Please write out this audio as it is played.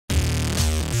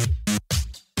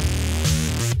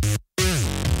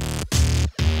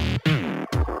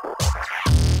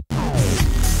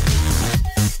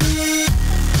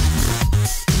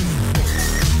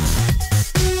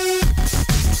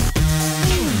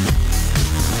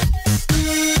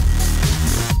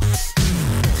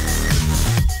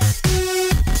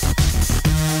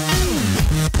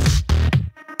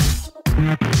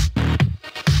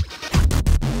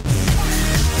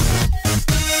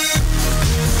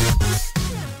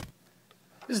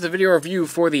This is the video review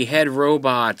for the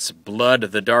Headrobots Blood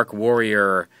the Dark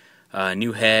Warrior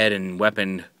new head and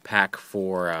weapon pack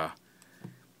for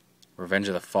Revenge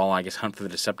of the Fallen. I guess Hunt for the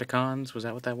Decepticons. Was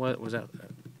that what that was? Was that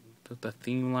the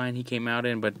theme line he came out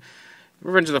in? But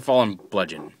Revenge of the Fallen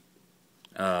Bludgeon,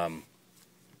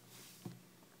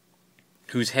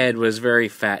 whose head was very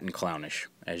fat and clownish,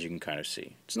 as you can kind of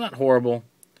see. It's not horrible,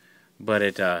 but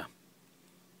it's a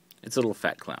little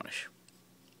fat clownish.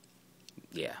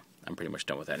 Yeah, I'm pretty much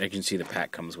done with that. And you can see the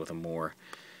pack comes with a more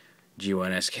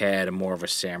G1-esque head, a more of a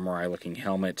samurai-looking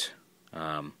helmet,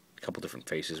 a couple different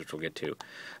faces, which we'll get to,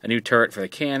 a new turret for the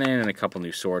cannon, and a couple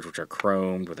new swords, which are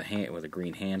chromed with a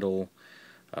green handle.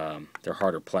 They're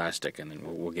harder plastic, and then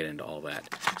we'll get into all that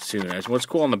soon. What's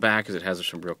cool on the back is it has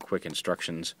some real quick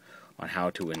instructions on how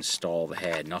to install the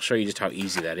head, and I'll show you just how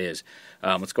easy that is.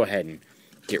 Let's go ahead and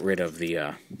get rid of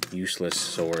the useless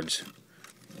swords.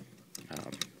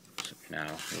 Now,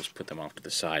 we'll just put them off to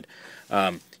the side.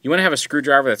 You want to have a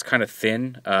screwdriver that's kind of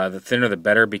thin. The thinner the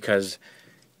better, because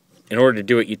in order to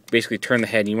do it, you basically turn the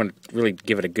head and you want to really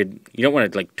give it a good... You don't want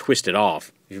to like twist it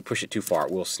off. If you push it too far,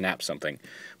 it will snap something.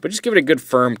 But just give it a good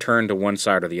firm turn to one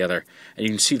side or the other, and you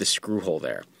can see the screw hole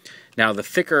there. Now, the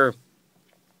thicker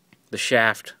the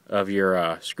shaft of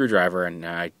your screwdriver, and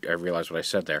I realized what I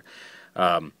said there.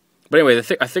 But anyway,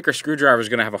 a thicker screwdriver is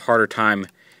going to have a harder time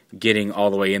getting all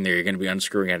the way in there. You're going to be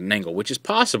unscrewing at an angle, which is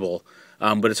possible,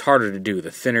 but it's harder to do. The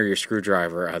thinner your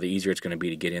screwdriver, the easier it's going to be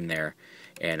to get in there.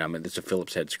 And it's a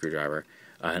Phillips head screwdriver,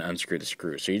 and unscrew the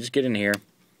screw. So you just get in here,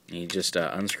 and you just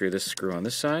unscrew this screw on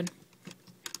this side.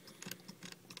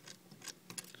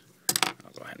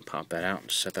 I'll go ahead and pop that out and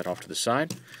set that off to the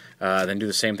side. Then do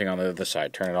the same thing on the other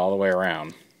side. Turn it all the way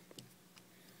around.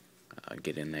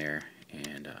 Get in there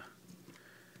and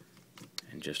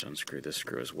just unscrew this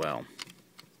screw as well.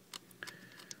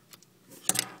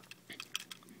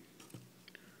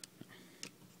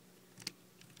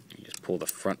 Pull the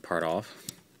front part off.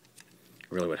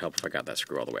 It really would help if I got that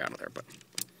screw all the way out of there, but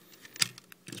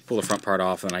just pull the front part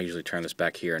off, and I usually turn this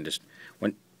back here, and just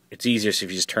when it's easiest if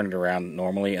you just turn it around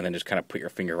normally and then just kind of put your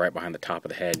finger right behind the top of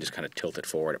the head and just kind of tilt it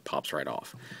forward. It pops right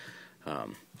off.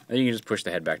 Then you can just push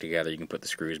the head back together. You can put the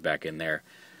screws back in there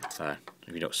so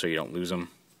you don't lose them,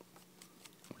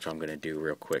 which I'm going to do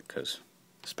real quick, because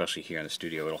especially here in the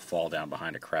studio, it'll fall down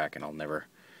behind a crack, and I'll never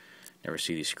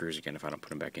see these screws again if I don't put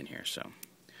them back in here. So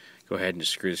go ahead and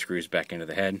just screw the screws back into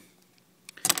the head.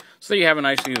 So there you have a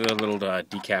nicely little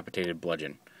decapitated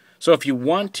bludgeon. So if you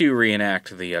want to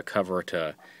reenact the cover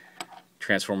to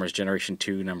Transformers Generation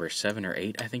 2, number 7 or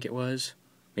 8, I think it was.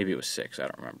 Maybe it was 6, I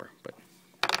don't remember. But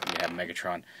you have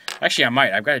Megatron. Actually, I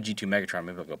might. I've got a G2 Megatron.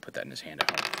 Maybe I'll go put that in his hand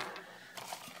at home.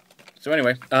 So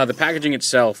anyway, the packaging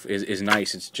itself is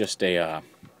nice. It's just a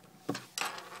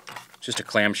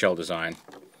clamshell design,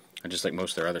 just like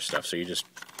most of their other stuff. So you just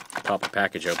pop the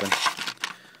package open,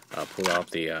 pull out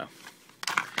the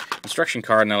instruction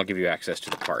card, and that'll give you access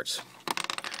to the parts.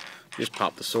 Just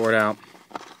pop the sword out,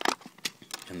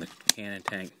 and the cannon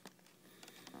tank,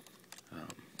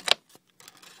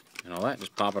 and all that.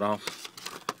 Just pop it off,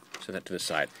 set that to the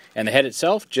side. And the head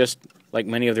itself, just like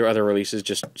many of their other releases,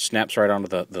 just snaps right onto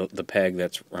the peg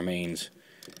that remains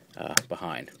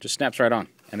behind. Just snaps right on.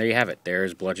 And there you have it.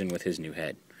 There's Bludgeon with his new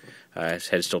head. His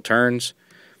head still turns.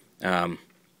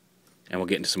 And we'll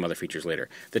get into some other features later.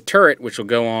 The turret, which will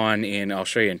go on in, I'll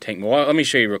show you in tank mode. Well, let me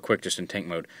show you real quick just in tank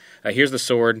mode. Here's the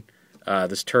sword.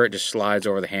 This turret just slides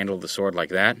over the handle of the sword like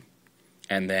that,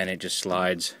 and then it just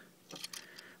slides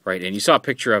right in. You saw a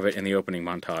picture of it in the opening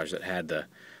montage that had the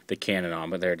cannon on,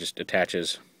 but there it just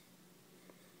attaches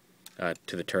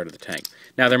to the turret of the tank.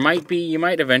 Now you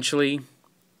might eventually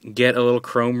get a little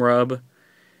chrome rub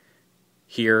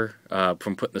here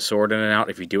from putting the sword in and out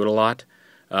if you do it a lot.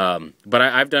 But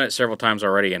I've done it several times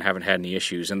already and haven't had any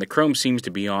issues, and the chrome seems to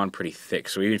be on pretty thick,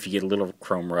 so even if you get a little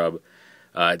chrome rub,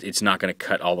 it's not going to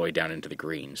cut all the way down into the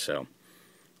green, so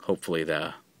hopefully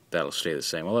that'll stay the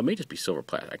same. Well, it may just be silver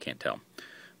plat, I can't tell.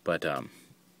 But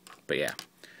yeah.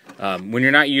 When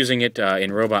you're not using it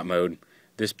in robot mode,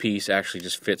 this piece actually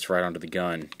just fits right onto the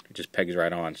gun. It just pegs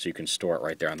right on, so you can store it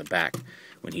right there on the back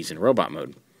when he's in robot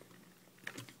mode.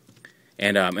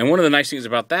 And one of the nice things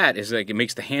about that is that it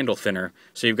makes the handle thinner.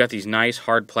 So you've got these nice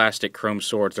hard plastic chrome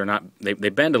swords. They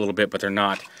bend a little bit, but they're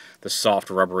not the soft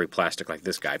rubbery plastic like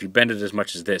this guy. If you bend it as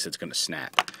much as this, it's going to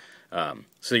snap. So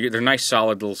they're a nice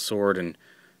solid little sword and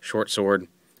short sword.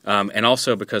 And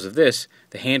also because of this,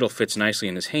 the handle fits nicely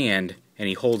in his hand, and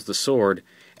he holds the sword,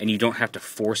 and you don't have to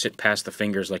force it past the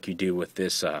fingers like you do with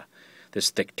this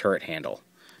thick turret handle.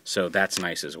 So that's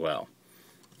nice as well.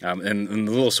 And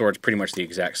the little sword's pretty much the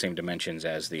exact same dimensions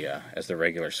as the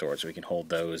regular sword, so we can hold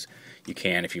those. You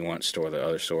can, if you want, store the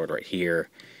other sword right here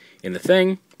in the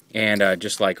thing, and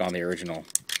just like on the original,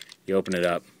 you open it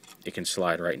up, it can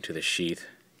slide right into the sheath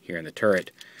here in the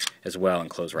turret as well and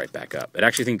close right back up. It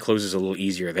actually closes a little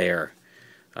easier there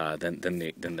than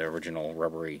the original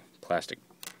rubbery plastic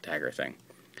dagger thing.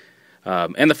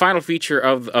 And the final feature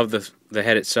of the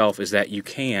head itself is that you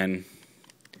can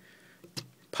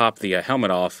pop the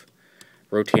helmet off,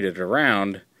 rotate it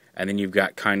around, and then you've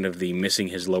got kind of the missing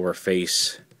his lower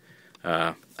face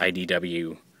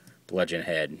IDW Bludgeon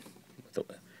head.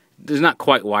 There's not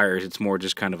quite wires, it's more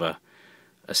just kind of a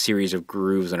series of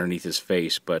grooves underneath his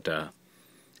face, but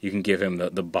you can give him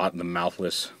the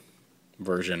mouthless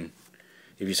version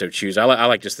if you so choose. I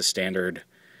like just the standard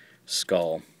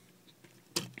skull.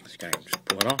 So you kind of just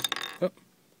pull it off. Oh.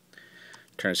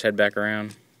 Turn his head back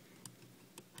around.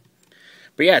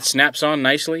 But yeah, it snaps on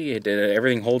nicely.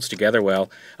 Everything holds together well.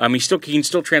 He can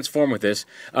still transform with this.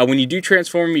 When you do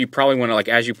transform him, you probably want to, like,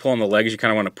 as you pull on the legs, you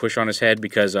kind of want to push on his head,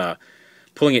 because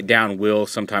pulling it down will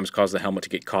sometimes cause the helmet to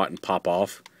get caught and pop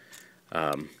off.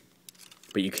 But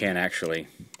you can actually,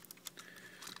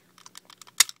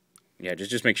 yeah,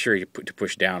 just make sure to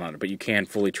push down on it. But you can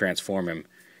fully transform him.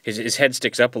 His head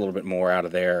sticks up a little bit more out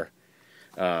of there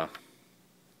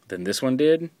than this one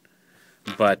did.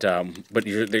 But as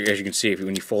you can see,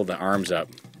 when you fold the arms up,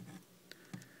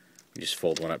 you just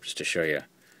fold one up just to show you.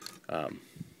 Do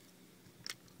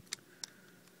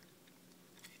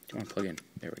you want to plug in?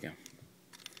 There we go.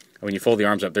 When you fold the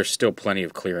arms up, there's still plenty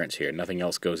of clearance here. Nothing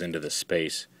else goes into this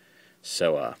space.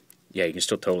 So, yeah, you can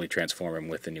still totally transform him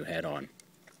with the new head on,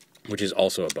 which is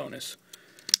also a bonus.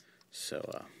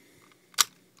 So,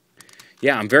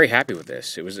 yeah, I'm very happy with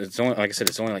this. It's only, like I said,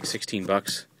 it's only like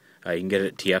 $16. You can get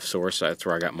it at TFsource. That's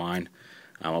where I got mine.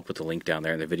 I'll put the link down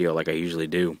there in the video like I usually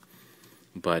do.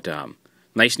 But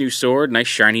nice new sword, nice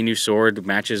shiny new sword,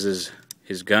 matches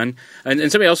his gun. And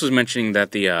somebody else was mentioning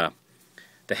that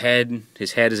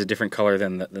his head is a different color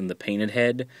than the painted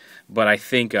head. But I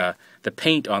think the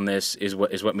paint on this is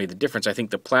what made the difference. I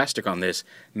think the plastic on this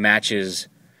matches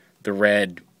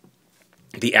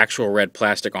the actual red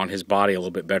plastic on his body a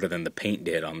little bit better than the paint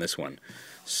did on this one.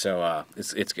 So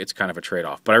it's kind of a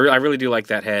trade-off. But I really do like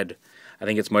that head. I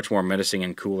think it's much more menacing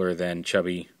and cooler than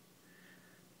chubby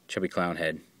clown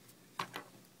head.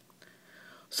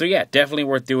 So yeah, definitely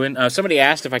worth doing. Somebody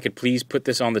asked if I could please put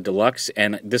this on the deluxe,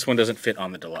 and this one doesn't fit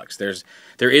on the deluxe.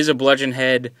 There is a Bludgeon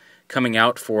head coming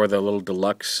out for the little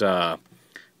deluxe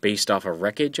based off of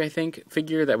Wreckage, I think,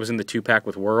 figure that was in the 2-pack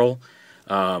with Whirl.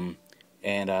 And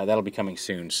that'll be coming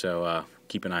soon, so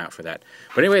keep an eye out for that.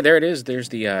 But anyway, there it is. There's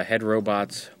the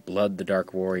Headrobots Blood the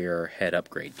Dark Warrior head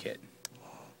upgrade kit.